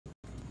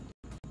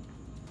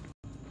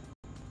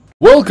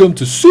welcome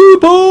to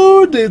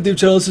Super Dave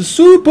channel. This is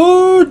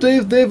Super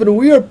Dave, and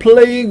we are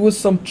playing with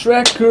some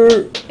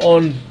tracker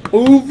on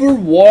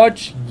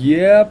Overwatch.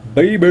 Yeah,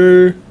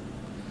 baby.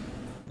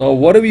 Now,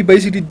 what are we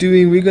basically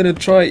doing? We're gonna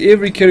try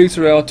every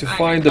character out to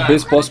find the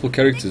best possible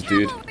characters,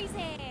 dude.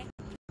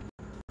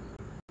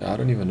 I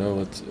don't even know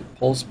what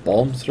pulse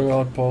bomb, throw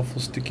out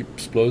powerful sticky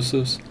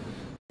explosives.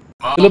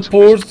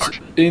 Teleport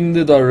in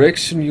the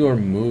direction you are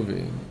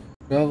moving.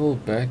 Travel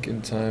back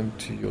in time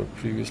to your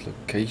previous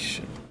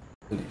location.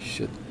 Holy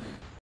shit.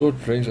 Short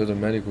range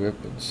automatic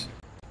weapons.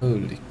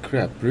 Holy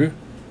crap, bro.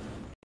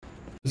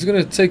 This is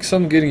gonna take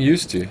some getting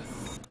used to.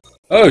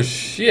 Oh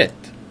shit.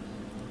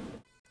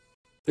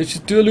 Let's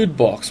just do a loot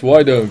box.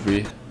 Why don't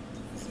we?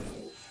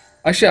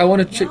 Actually, I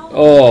wanna check.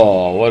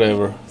 Oh,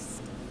 whatever.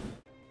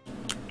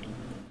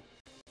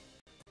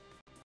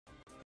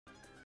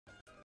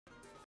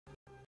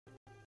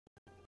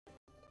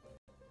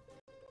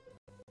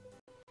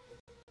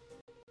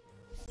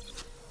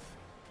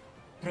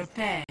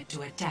 Prepare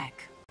to attack.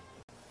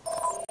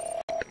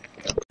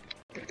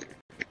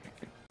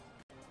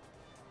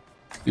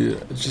 Yeah,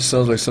 it just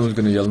sounds like someone's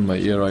gonna yell in my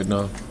ear right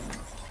now.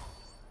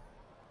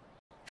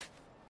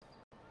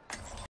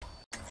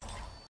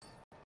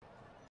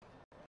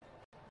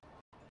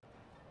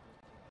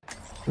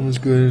 Someone's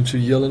going to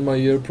yell in my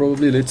ear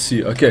probably. Let's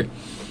see. Okay.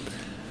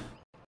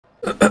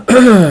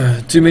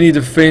 Too many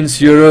defense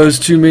heroes,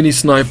 too many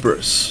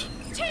snipers.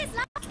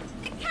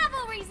 The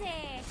cavalry's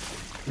here.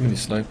 Too many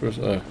snipers?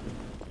 Oh.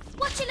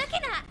 What you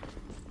looking at?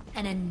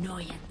 An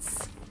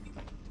annoyance.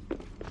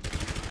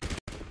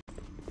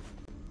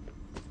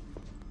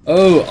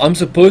 Oh, I'm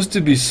supposed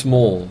to be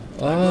small.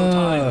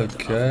 Ah,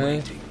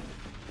 okay.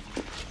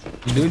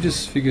 You don't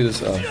just figure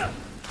this out.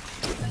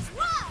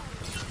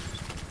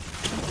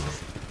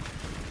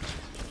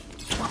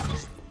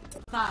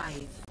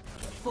 Five,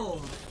 4,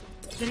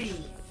 3,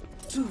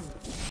 2,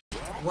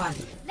 1.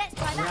 Let's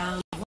try that.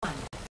 Round 1.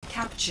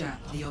 Capture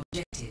the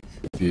objective.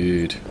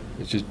 Dude,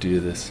 let's just do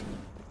this.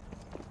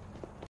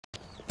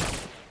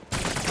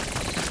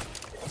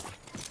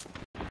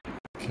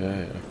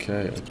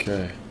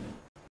 Okay.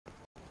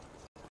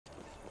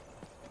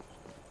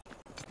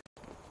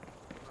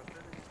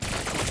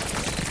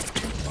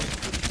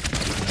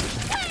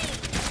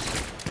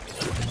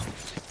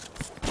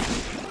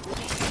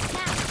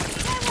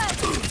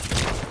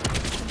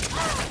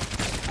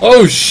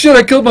 Oh shit,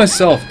 I killed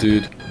myself,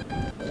 dude.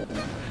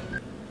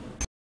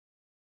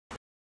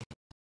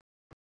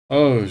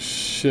 Oh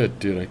shit,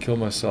 dude, I killed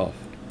myself.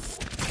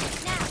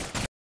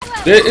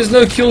 There is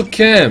no kill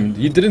cam.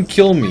 You didn't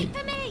kill me.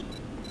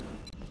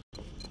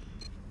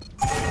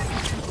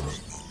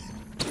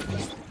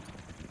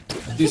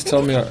 Please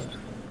tell me I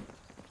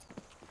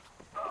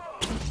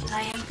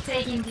am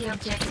taking the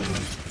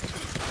objective.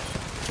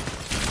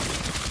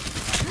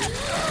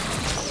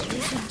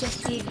 This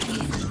objective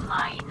is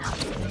mine.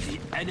 The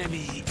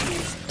enemy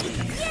is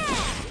here.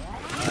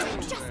 Yeah!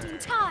 Just in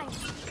time.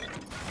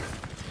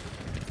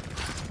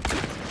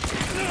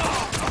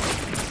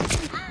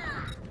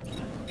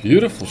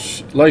 beautiful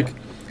like,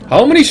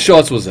 how many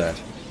shots was that?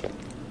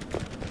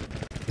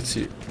 Let's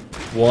see.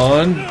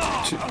 1,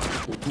 2.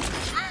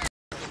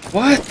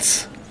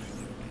 What?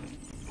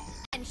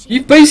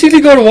 You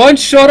basically got one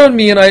shot on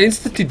me and I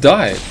instantly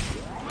died.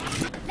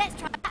 Let's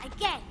try that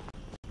again.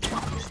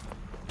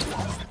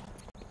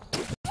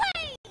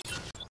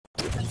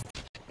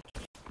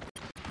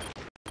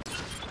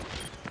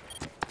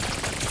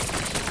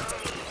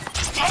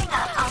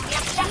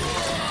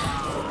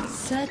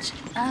 Such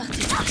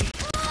artistry.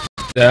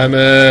 Damn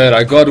it,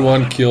 I got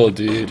one kill,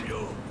 dude.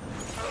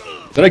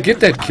 Did I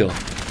get that kill?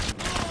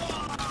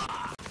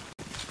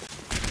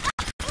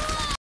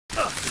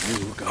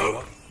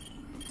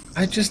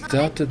 I just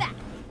doubted.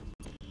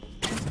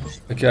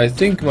 Okay, I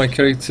think my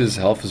character's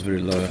health is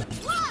very low.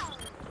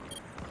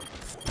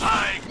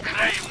 I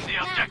claim the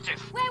objective.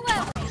 Where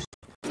were we?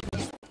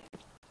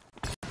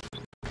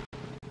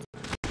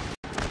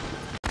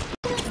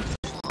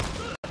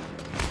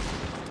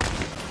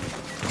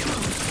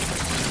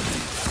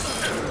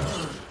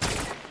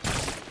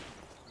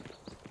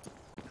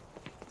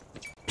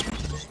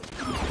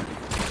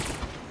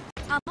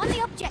 I'm on the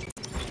objective.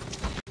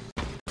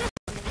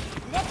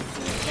 Let's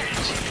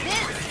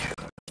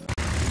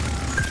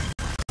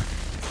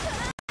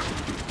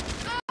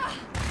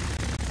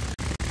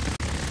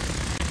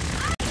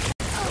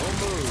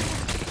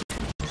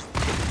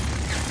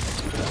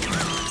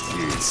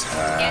see this.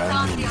 Get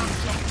on the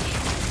objective.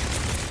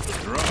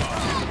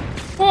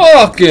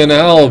 Fucking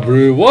hell,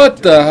 bro.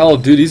 What the hell,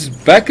 dude? His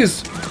back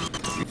is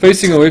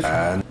facing away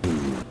from.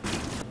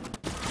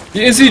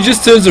 He instantly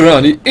just turns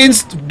around.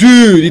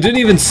 Dude, he didn't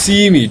even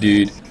see me,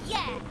 dude.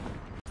 Yeah.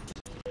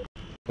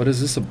 What is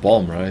this? A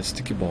bomb, right?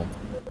 Sticky bomb.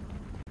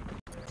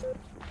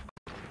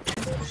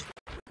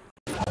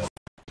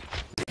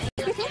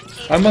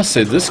 I must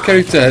say, this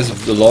character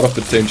has a lot of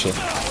potential.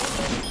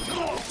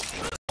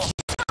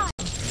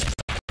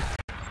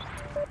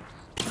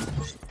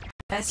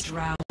 Best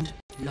round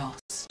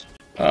lost.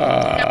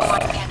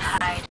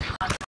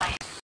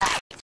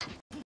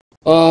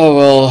 Oh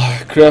well,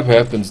 crap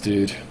happens,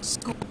 dude?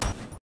 Score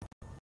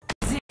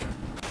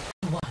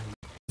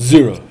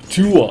 0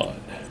 to 1.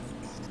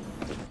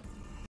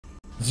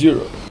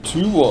 0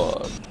 to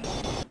 1.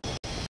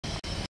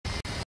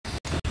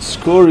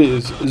 Score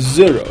is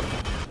 0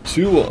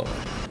 to 1.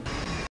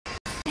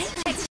 Looks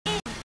like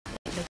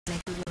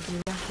we will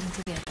be working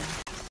together.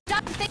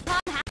 Don't think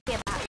I'm happy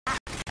about that.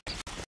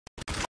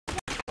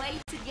 Can't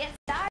wait to get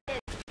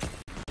started.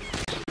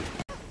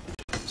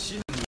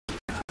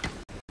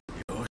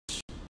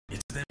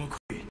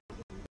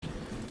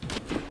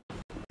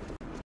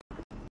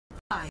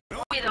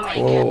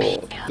 Four,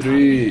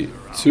 3,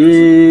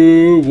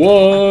 2,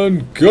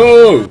 1,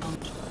 go!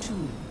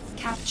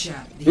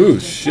 capture the Ooh,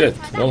 objective. shit,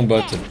 wrong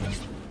button.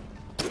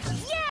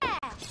 Yeah!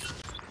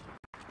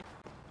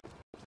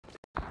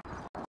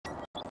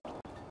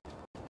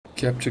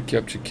 Capture,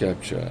 capture,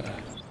 capture.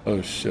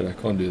 Oh shit, I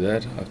can't do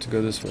that. I have to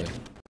go this way.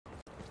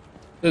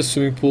 There's a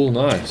swimming pool,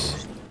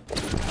 nice.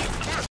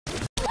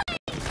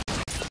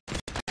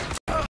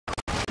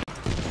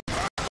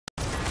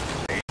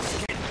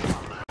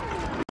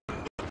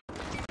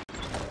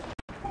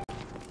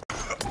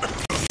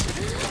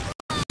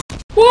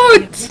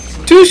 What?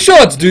 2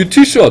 shots, dude,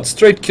 2 shots,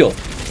 straight kill.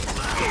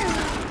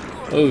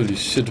 Holy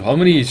shit, how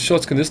many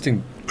shots can this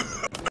thing?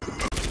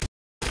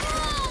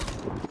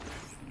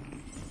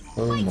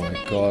 Oh my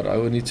god, I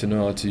would need to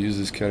know how to use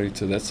this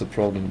character, that's the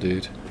problem,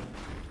 dude.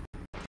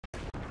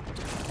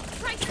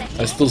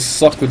 I still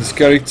suck with this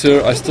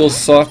character, I still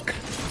suck.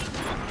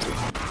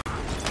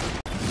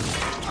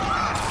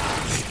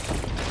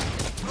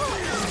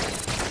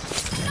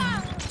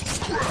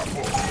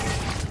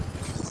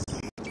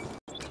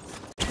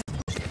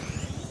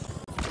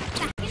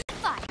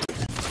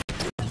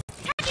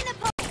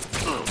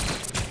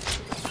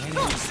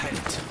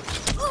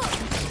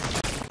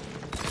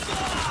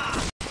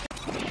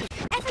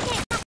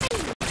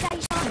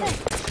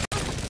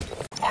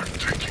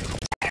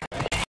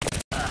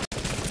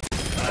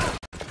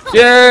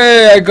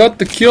 Yay! I got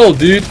the kill,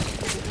 dude.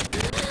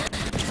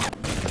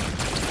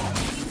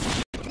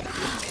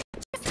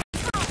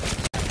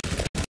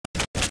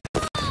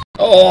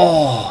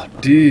 Oh,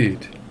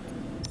 dude.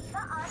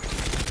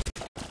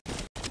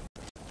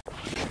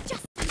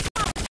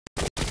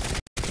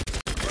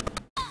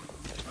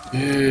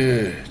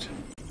 Dude.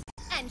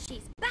 And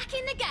she's back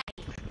in the game.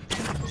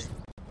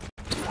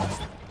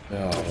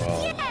 Oh,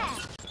 well.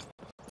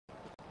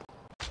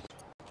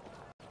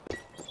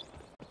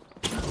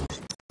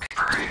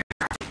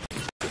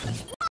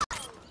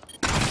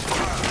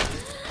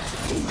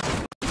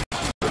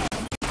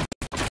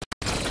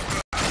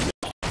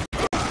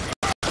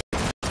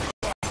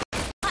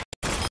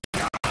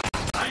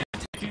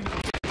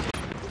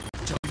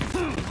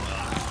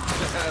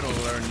 That'll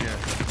learn you.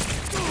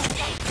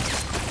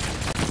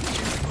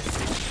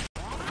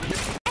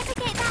 Ever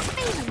get that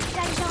feeling,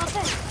 deja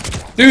vu?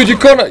 Dude, you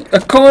can't. I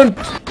can't.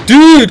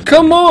 Dude,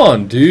 come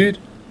on, dude.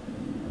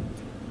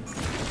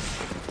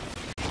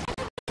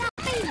 That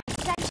feeling,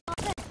 deja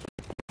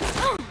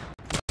vu.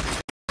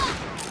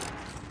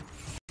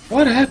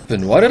 What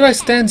happened? Why did I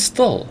stand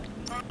still?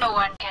 No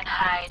one can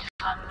hide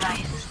from my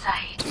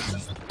sight.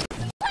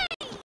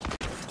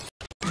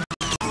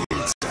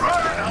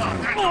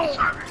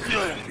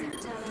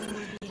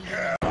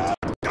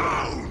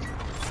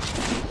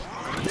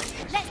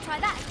 Let's try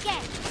that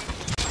again.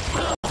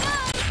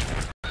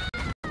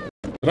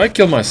 Did I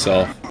kill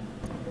myself?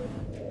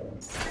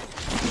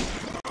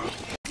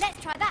 Let's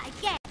try that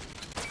again.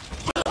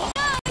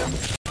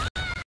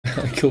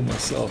 I killed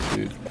myself,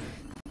 dude.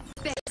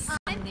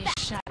 I'm back.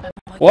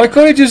 Why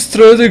can't I just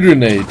throw the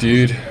grenade,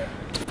 dude?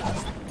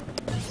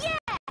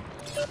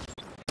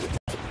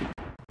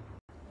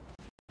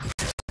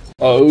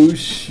 Oh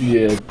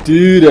shit,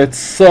 dude, that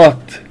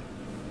sucked.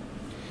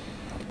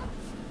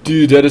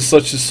 Dude, that is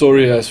such a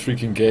sorry ass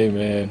freaking game,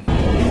 man.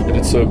 I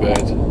did so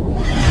bad.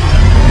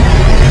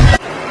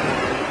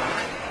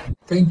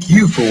 Thank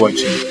you for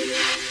watching.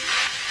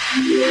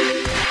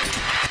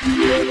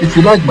 If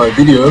you like my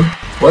video,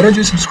 why don't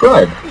you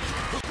subscribe?